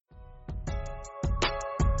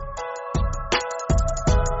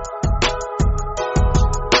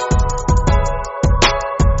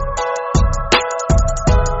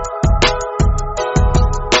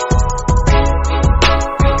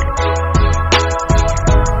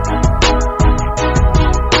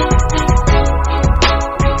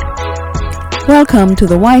Welcome to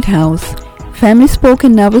the White House Family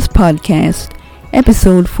Spoken Novels Podcast,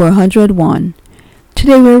 episode 401.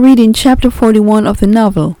 Today we're reading chapter 41 of the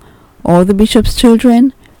novel, All the Bishop's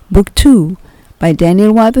Children, Book 2, by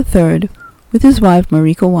Daniel Whyte III, with his wife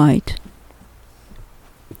Meriqua Whyte.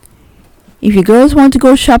 If you girls want to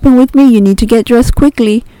go shopping with me, you need to get dressed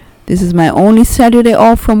quickly. This is my only Saturday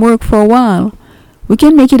off from work for a while. We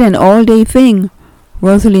can make it an all-day thing,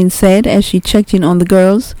 Rosalind said as she checked in on the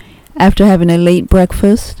girls after having a late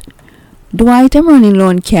breakfast. Dwight, I'm running low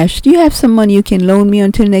on cash. Do you have some money you can loan me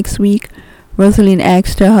until next week? Rosalind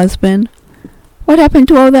asked her husband. What happened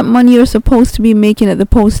to all that money you're supposed to be making at the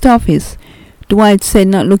post office? Dwight said,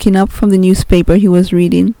 not looking up from the newspaper he was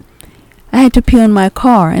reading. I had to pay on my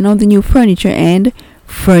car and on the new furniture and...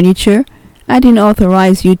 Furniture? I didn't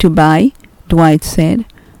authorize you to buy, Dwight said.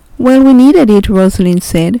 Well, we needed it, Rosalind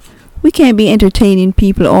said. We can't be entertaining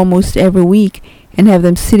people almost every week and have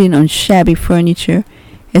them sitting on shabby furniture,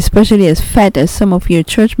 especially as fat as some of your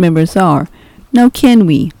church members are. Now can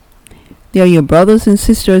we? They are your brothers and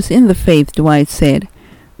sisters in the faith, Dwight said.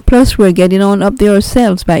 Plus we're getting on up there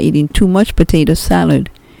ourselves by eating too much potato salad.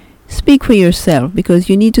 Speak for yourself, because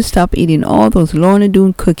you need to stop eating all those Lorna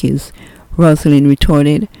Doone cookies, Rosalind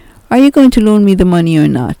retorted. Are you going to loan me the money or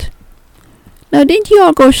not? Now didn't you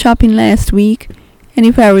all go shopping last week? And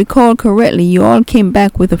if I recall correctly, you all came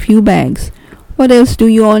back with a few bags. What else do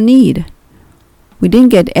you all need? We didn't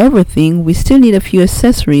get everything. We still need a few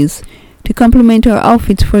accessories to complement our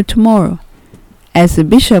outfits for tomorrow. As the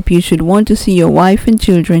bishop, you should want to see your wife and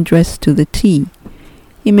children dressed to the T.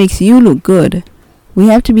 It makes you look good. We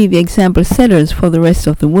have to be the example setters for the rest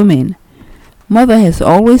of the women. Mother has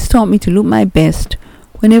always taught me to look my best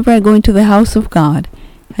whenever I go into the house of God,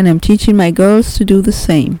 and I'm teaching my girls to do the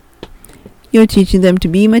same. You're teaching them to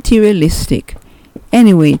be materialistic.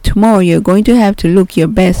 Anyway, tomorrow you're going to have to look your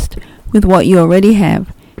best with what you already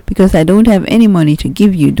have, because I don't have any money to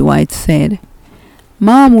give you, Dwight said.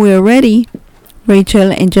 Mom, we're ready,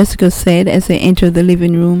 Rachel and Jessica said as they entered the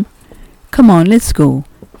living room. Come on, let's go.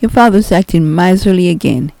 Your father's acting miserly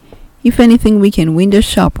again. If anything, we can window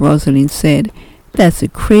shop, Rosalind said. That's the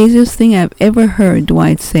craziest thing I've ever heard,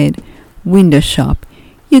 Dwight said. Window shop.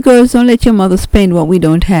 You girls don't let your mother spend what we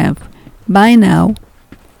don't have. Bye now.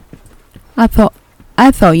 I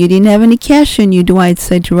thought you didn't have any cash on you, Dwight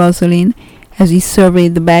said to Rosalind as he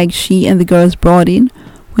surveyed the bag she and the girls brought in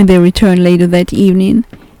when they returned later that evening.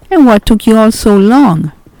 And what took you all so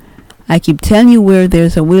long? I keep telling you, where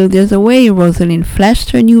there's a will, there's a way. Rosalind flashed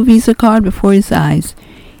her new Visa card before his eyes.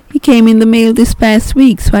 It came in the mail this past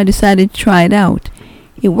week, so I decided to try it out.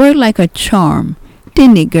 It worked like a charm,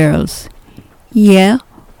 didn't it, girls? Yeah,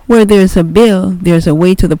 where there's a bill, there's a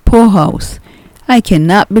way to the poorhouse. I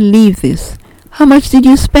cannot believe this. How much did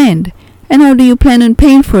you spend? And how do you plan on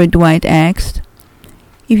paying for it? Dwight asked.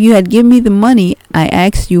 If you had given me the money I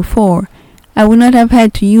asked you for, I would not have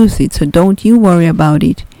had to use it, so don't you worry about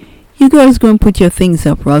it. You girls go and put your things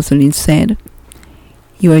up, Rosalind said.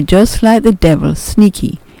 You are just like the devil,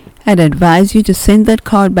 sneaky. I'd advise you to send that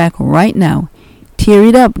card back right now. Tear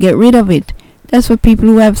it up, get rid of it. That's for people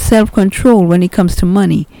who have self-control when it comes to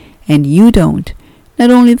money, and you don't. Not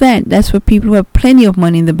only that, that's for people who have plenty of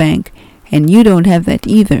money in the bank, and you don't have that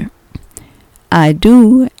either. I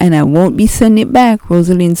do, and I won't be sending it back,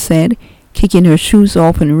 Rosalind said, kicking her shoes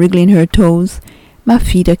off and wriggling her toes. My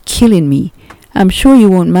feet are killing me. I'm sure you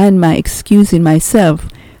won't mind my excusing myself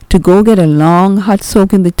to go get a long hot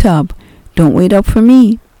soak in the tub. Don't wait up for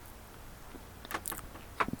me.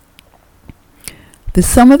 The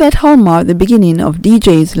summer that marked the beginning of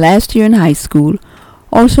DJ's last year in high school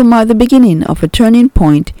also marked the beginning of a turning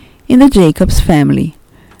point in the Jacobs family.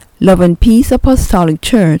 Love and Peace Apostolic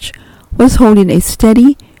Church was holding a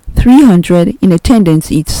steady 300 in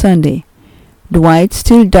attendance each Sunday. Dwight,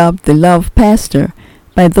 still dubbed the Love Pastor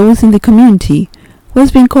by those in the community,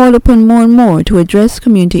 was being called upon more and more to address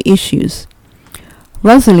community issues.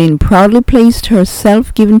 Rosalind proudly placed her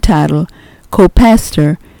self-given title,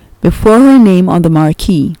 co-pastor, before her name on the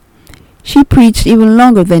marquee. She preached even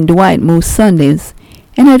longer than Dwight most Sundays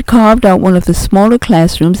and had carved out one of the smaller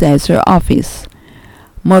classrooms as her office.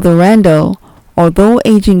 Mother Randall, although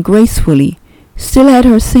aging gracefully, still had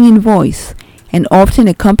her singing voice and often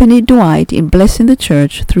accompanied Dwight in blessing the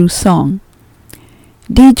church through song.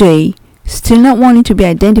 DJ, still not wanting to be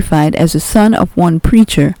identified as the son of one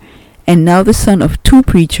preacher and now the son of two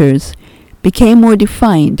preachers, became more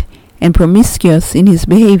defiant and promiscuous in his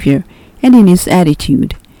behavior and in his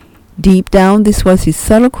attitude. Deep down, this was his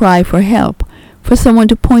subtle cry for help, for someone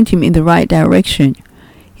to point him in the right direction.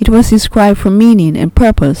 It was his cry for meaning and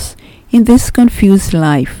purpose in this confused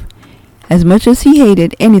life. As much as he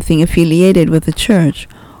hated anything affiliated with the church,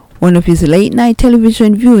 one of his late-night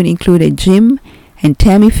television viewing included Jim and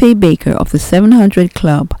Tammy Faye Bakker of the 700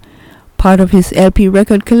 Club. Part of his LP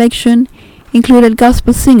record collection included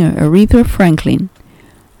gospel singer Aretha Franklin.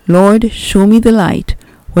 "Lord, show me the light,"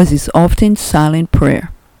 was his often silent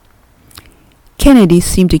prayer. Kennedy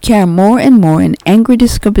seemed to carry more and more an angry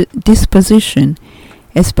disposition,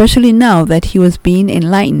 especially now that he was being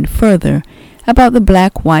enlightened further about the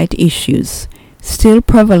black-white issues, still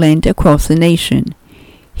prevalent across the nation.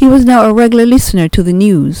 He was now a regular listener to the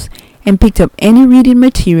news and picked up any reading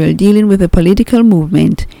material dealing with the political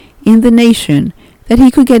movement in the nation that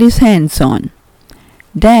he could get his hands on.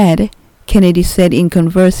 "Dad," Kennedy said in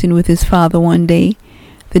conversing with his father one day,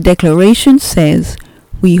 "the Declaration says,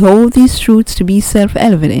 'We hold these truths to be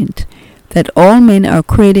self-evident, that all men are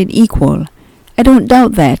created equal.' I don't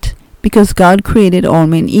doubt that, because God created all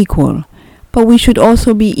men equal. But we should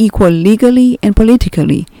also be equal legally and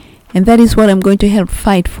politically, and that is what I'm going to help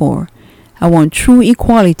fight for. I want true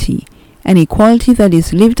equality, an equality that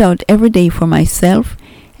is lived out every day for myself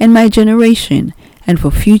and my generation, and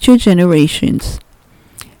for future generations."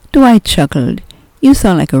 Dwight chuckled. "You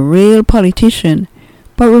sound like a real politician.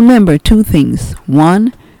 But remember two things.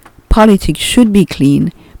 One, politics should be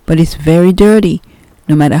clean, but it's very dirty.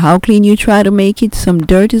 No matter how clean you try to make it, some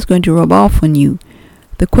dirt is going to rub off on you.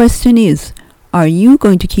 The question is, are you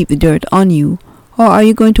going to keep the dirt on you, or are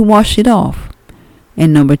you going to wash it off?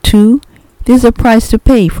 And number two, there's a price to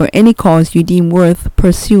pay for any cause you deem worth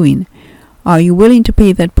pursuing. Are you willing to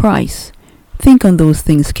pay that price? Think on those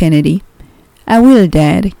things, Kennedy." "I will,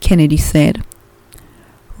 Dad," Kennedy said.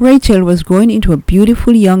 Rachel was growing into a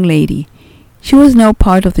beautiful young lady. She was now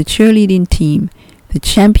part of the cheerleading team, the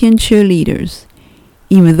champion cheerleaders.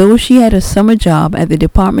 Even though she had a summer job at the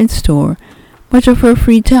department store, much of her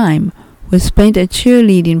free time was spent at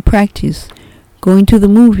cheerleading practice, going to the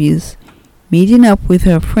movies, meeting up with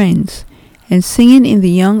her friends, and singing in the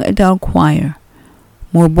young adult choir.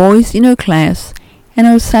 More boys in her class and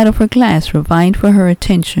outside of her class vying for her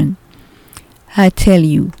attention. "I tell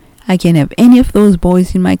you, I can't have any of those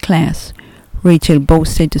boys in my class," Rachel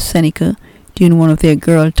boasted to Seneca during one of their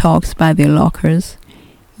girl talks by their lockers.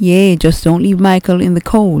 "Yeah, just don't leave Michael in the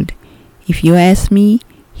cold. If you ask me,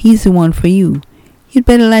 he's the one for you. You'd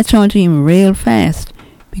better latch on to him real fast,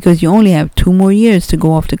 because you only have 2 more years to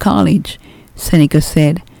go off to college," Seneca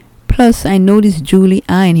said. "Plus, I noticed Julie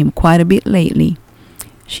eyeing him quite a bit lately.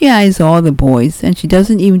 She eyes all the boys, and she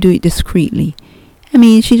doesn't even do it discreetly. I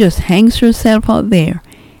mean, she just hangs herself out there.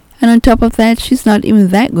 And on top of that, she's not even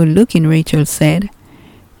that good looking," Rachel said.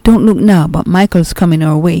 "Don't look now, but Michael's coming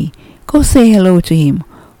our way. Go say hello to him.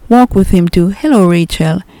 Walk with him to, 'Hello,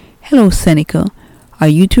 Rachel.' 'Hello, Seneca. Are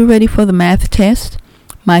you two ready for the math test?'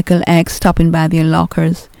 Michael asked, stopping by their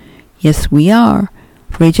lockers. "Yes, we are.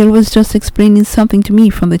 Rachel was just explaining something to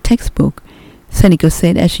me from the textbook," Seneca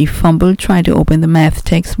said as she fumbled trying to open the math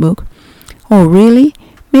textbook. "Oh, really?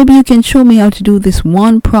 Maybe you can show me how to do this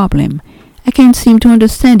one problem. I can't seem to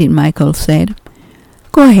understand it," Michael said.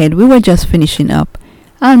 "Go ahead, we were just finishing up.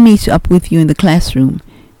 I'll meet up with you in the classroom,"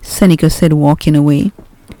 Seneca said, walking away.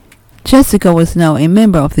 Jessica was now a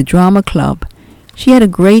member of the drama club. She had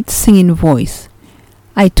a great singing voice.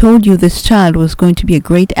 "I told you this child was going to be a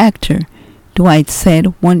great actor," Dwight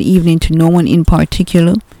said one evening to no one in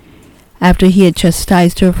particular, after he had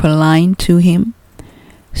chastised her for lying to him.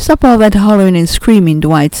 "Stop all that hollering and screaming,"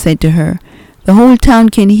 Dwight said to her. "The whole town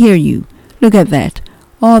can hear you. Look at that.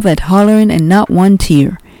 All that hollering and not one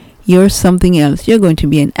tear. You're something else. You're going to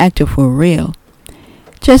be an actor for real."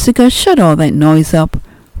 "Jessica, shut all that noise up,"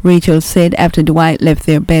 Rachel said after Dwight left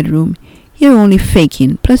their bedroom. "You're only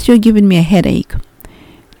faking, plus you're giving me a headache."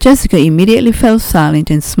 Jessica immediately fell silent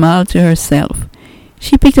and smiled to herself.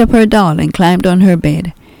 She picked up her doll and climbed on her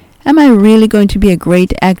bed. "Am I really going to be a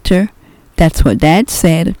great actor?" "That's what Dad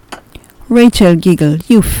said." Rachel giggled.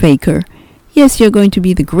 "You faker. Yes, you're going to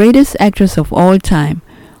be the greatest actress of all time.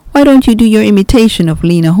 Why don't you do your imitation of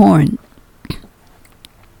Lena Horne?"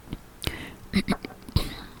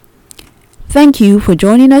 Thank you for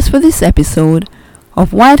joining us for this episode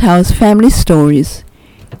of White House Family Stories.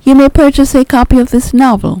 You may purchase a copy of this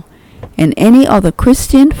novel and any other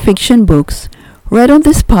Christian fiction books read on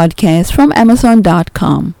this podcast from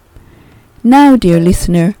Amazon.com. Now, dear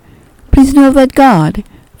listener, please know that God,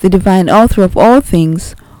 the divine author of all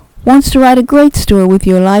things, wants to write a great story with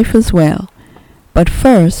your life as well. But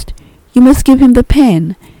first, you must give him the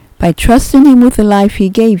pen by trusting him with the life he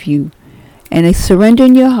gave you and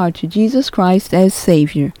surrendering your heart to Jesus Christ as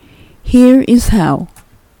Savior. Here is how.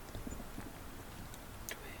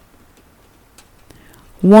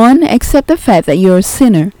 1. Accept the fact that you're a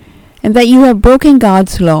sinner and that you have broken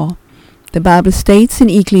God's law. The Bible states in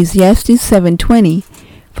Ecclesiastes 7:20,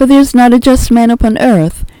 "For there is not a just man upon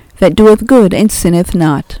earth that doeth good and sinneth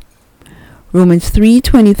not." Romans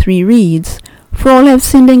 3:23 reads, "For all have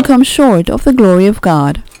sinned and come short of the glory of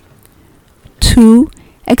God." 2.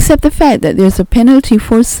 Accept the fact that there is a penalty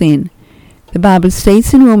for sin. The Bible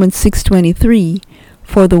states in Romans 6:23,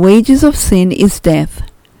 "For the wages of sin is death."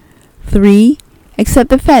 3. Accept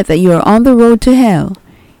the fact that you are on the road to hell.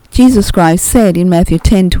 Jesus Christ said in Matthew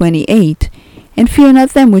 10:28, "And fear not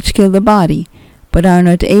them which kill the body, but are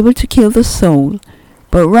not able to kill the soul,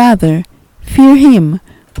 but rather fear him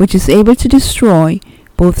which is able to destroy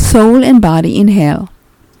both soul and body in hell."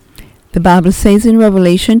 The Bible says in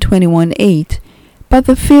Revelation 21:8, "But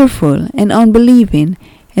the fearful and unbelieving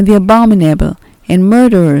and the abominable and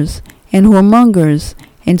murderers and whoremongers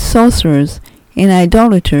and sorcerers and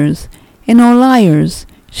idolaters and all liars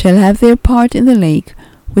shall have their part in the lake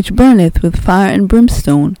which burneth with fire and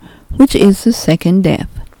brimstone, which is the second death."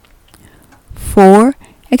 4.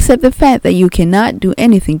 Accept the fact that you cannot do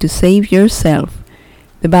anything to save yourself.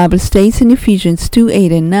 The Bible states in Ephesians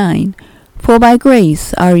 2:8 and 9, "For by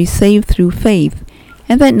grace are ye saved through faith,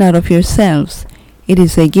 and that not of yourselves. It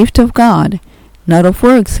is a gift of God, not of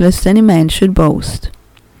works, lest any man should boast."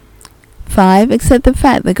 5. Accept the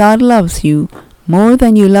fact that God loves you more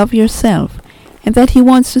than you love yourself, and that he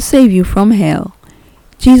wants to save you from hell.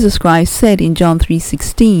 Jesus Christ said in John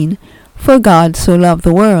 3:16, "For God so loved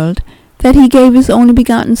the world, that he gave his only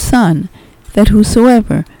begotten Son, that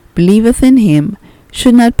whosoever believeth in him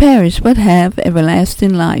should not perish but have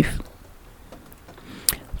everlasting life."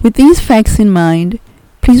 With these facts in mind,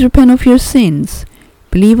 please repent of your sins,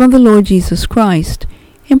 believe on the Lord Jesus Christ,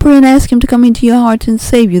 and pray and ask him to come into your heart and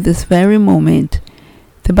save you this very moment.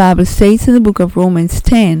 The Bible states in the book of Romans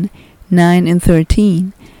 10:9 and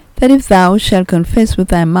 13, that if thou shalt confess with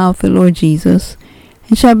thy mouth the Lord Jesus,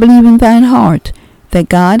 and shalt believe in thine heart that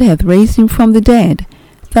God hath raised him from the dead,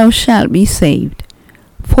 thou shalt be saved.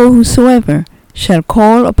 For whosoever shall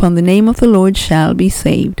call upon the name of the Lord shall be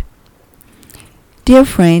saved. Dear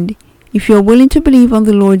friend, if you are willing to believe on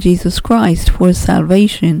the Lord Jesus Christ for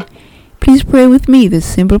salvation, please pray with me this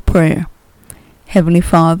simple prayer. Heavenly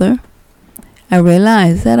Father, I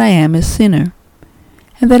realize that I am a sinner,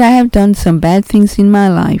 and that I have done some bad things in my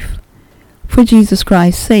life. For Jesus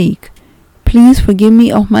Christ's sake, please forgive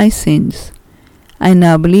me of my sins. I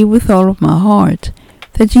now believe with all of my heart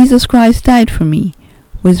that Jesus Christ died for me,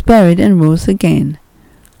 was buried, and rose again.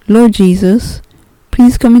 Lord Jesus,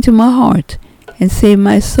 please come into my heart and save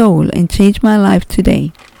my soul and change my life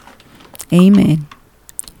today. Amen.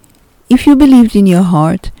 If you believed in your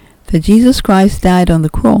heart that Jesus Christ died on the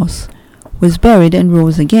cross, was buried, and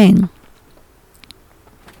rose again,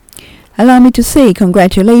 allow me to say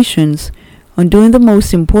congratulations on doing the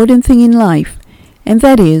most important thing in life, and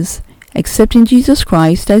that is accepting Jesus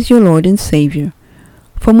Christ as your Lord and Savior.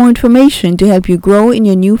 For more information to help you grow in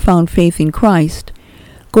your newfound faith in Christ,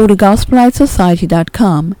 go to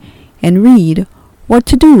GospelLightSociety.com and read what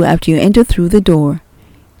to do after you enter through the door.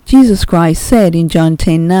 Jesus Christ said in John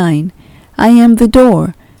 10:9, "I am the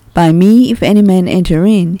door. By me if any man enter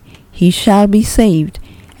in, he shall be saved,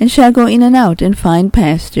 and shall go in and out and find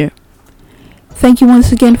pasture." Thank you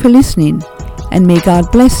once again for listening, and may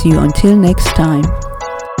God bless you until next time.